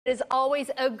It is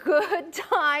always a good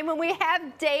time when we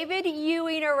have David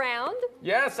Ewing around.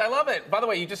 Yes, I love it. By the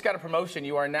way, you just got a promotion.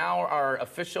 You are now our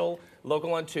official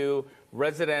Local on 2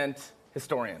 resident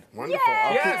historian. Wonderful.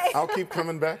 Yes. I'll keep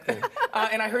coming back then.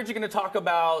 And I heard you're going to talk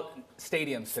about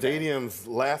stadiums today. Stadiums.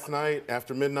 Last night,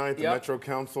 after midnight, the Metro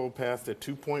Council passed a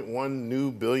 $2.1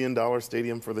 new billion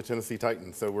stadium for the Tennessee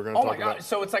Titans. So we're going to talk about. Oh my God!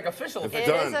 So it's like official. It's It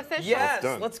done. is official. Yes.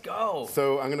 Done. Let's go.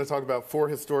 So I'm going to talk about 4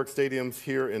 historic stadiums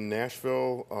here in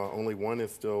Nashville. Only one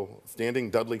is still standing,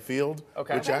 Dudley Field,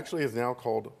 which actually is now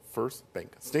called First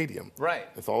Bank Stadium. Right.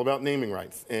 It's all about naming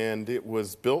rights, and it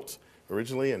was built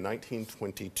originally in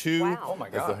 1922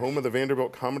 as the home of the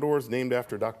Vanderbilt Commodores, named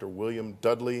after Dr. William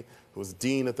Dudley, who was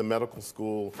dean at the medical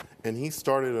school, and he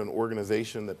started an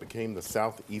organization that became the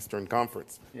Southeastern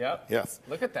Conference. Yep. Yes.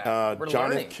 Look at that. We're John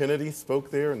learning. F. Kennedy spoke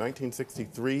there in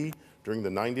 1963 during the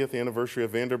 90th anniversary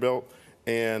of Vanderbilt,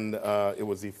 and it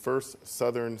was the first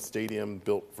Southern stadium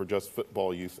built for just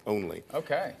football use only.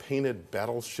 Okay. Painted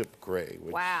battleship gray.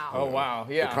 Which, Oh, wow.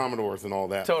 Yeah. The Commodores and all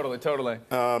that. Totally, totally.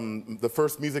 The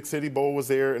first Music City Bowl was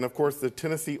there, and of course the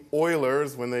Tennessee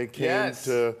Oilers, when they came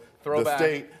to the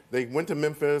state, they went to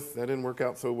Memphis. That didn't work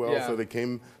out so well, so they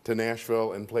came to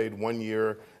Nashville and played 1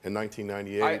 year in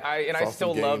 1998. I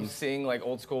still love seeing like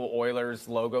old school Oilers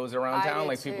logos around town.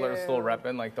 Like people are still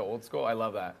repping like the old school. I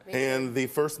love that. And the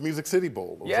first Music City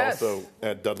Bowl was also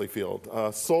at Dudley Field.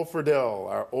 Sulphurdale,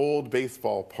 our old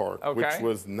baseball park, which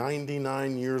was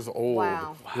 99 years old.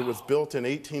 Wow. It was built in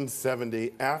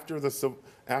 1870 after the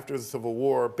Civil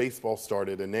War. Baseball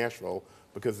started in Nashville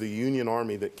because the Union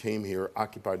Army that came here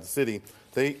occupied the city.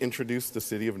 They introduced the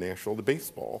city of Nashville to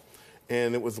baseball.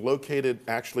 And it was located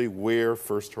actually where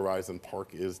First Horizon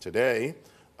Park is today.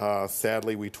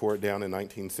 Sadly, we tore it down in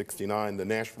 1969. The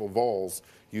Nashville Vols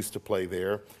used to play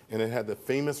there, and it had the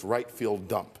famous right field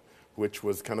dump, which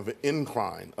was kind of an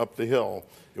incline up the hill.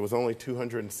 It was only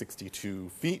 262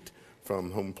 feet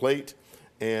from home plate,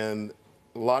 and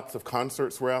lots of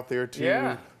concerts were out there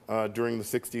too. During the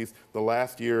 60s. The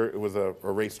last year, it was a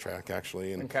racetrack,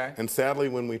 actually. And sadly,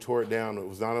 when we tore it down, it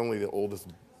was not only the oldest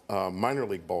minor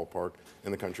league ballpark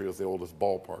in the country, it was the oldest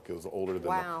ballpark. It was older than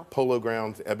the Polo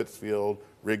Grounds, Ebbets Field,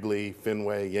 Wrigley,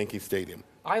 Fenway, Yankee Stadium.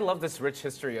 I love this rich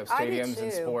history of stadiums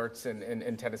and sports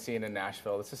in Tennessee and in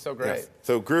Nashville. This is so great. Yes.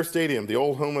 So Greer Stadium, the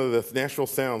old home of the Nashville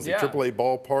Sounds, the AAA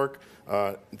ballpark,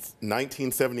 it's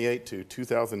 1978 to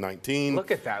 2019.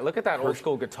 Look at that. Look at that old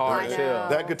school guitar, too.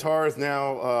 That guitar is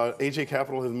now, AJ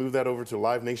Capital has moved that over to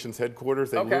Live Nation's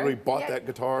headquarters. They literally bought that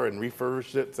guitar and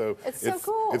refurbished it. So it's so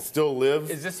cool. It still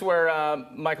lives. Is this where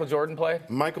Michael Jordan played?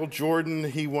 Michael Jordan,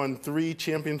 he won 3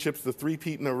 championships, the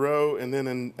 3-peat in a row, and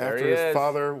then after his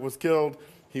father was killed,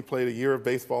 he played a year of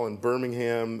baseball in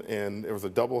Birmingham, and it was a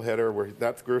doubleheader where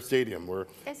that's Greer Stadium, where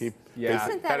he.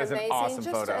 Isn't that is amazing? an awesome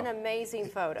Just photo. an amazing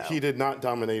photo. He did not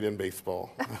dominate in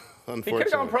baseball, unfortunately. He could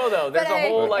have gone pro, though. There's a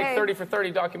whole 30 for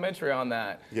 30 documentary on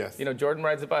that. Yes. You know, Jordan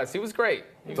rides a bus. He was great.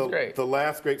 He was great. The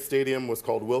last great stadium was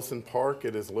called Wilson Park.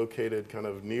 It is located kind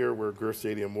of near where Greer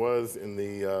Stadium was in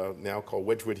the now called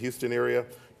Wedgwood, Houston area.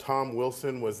 Tom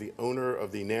Wilson was the owner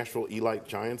of the Nashville Elite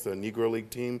Giants, a Negro League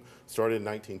team, started in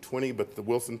 1920, but the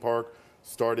Wilson Park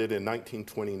started in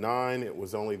 1929. It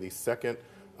was only the second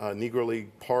Negro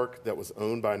League park that was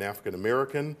owned by an African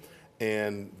American.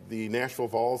 And the Nashville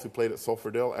Vols, who played at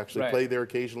Sulphurdale, actually played there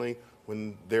occasionally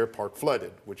when their park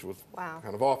flooded, which was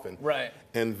kind of often.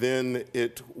 And then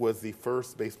it was the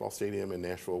first baseball stadium in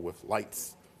Nashville with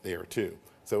lights there too.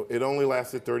 So it only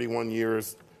lasted 31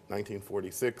 years.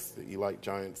 1946, the Elite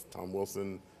Giants, Tom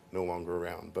Wilson, no longer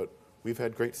around. But we've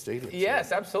had great stadiums.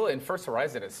 Yes, absolutely. And First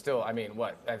Horizon is still, I mean,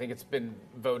 I think it's been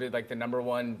voted like the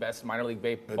 #1 best minor league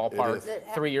ballpark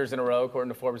 3 years in a row,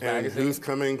 according to Forbes magazine. Who's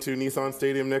coming to Nissan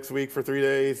Stadium next week for 3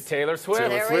 days? Taylor Swift.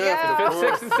 There we go.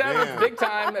 5th, 6th, and 7th. Big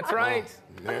time. That's right.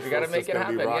 We got to make it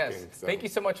happen. Rocking, yes. Thank you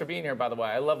so much for being here, by the way.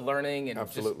 I love learning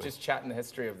and just chatting the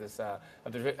history of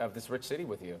this rich city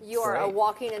with you. You are a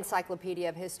walking encyclopedia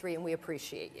of history, and we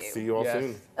appreciate you. See you all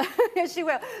soon. Yes, you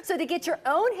will. So to get your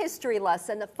own history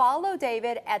lesson, follow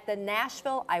David at the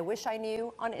Nashville I Wish I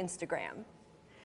Knew on Instagram.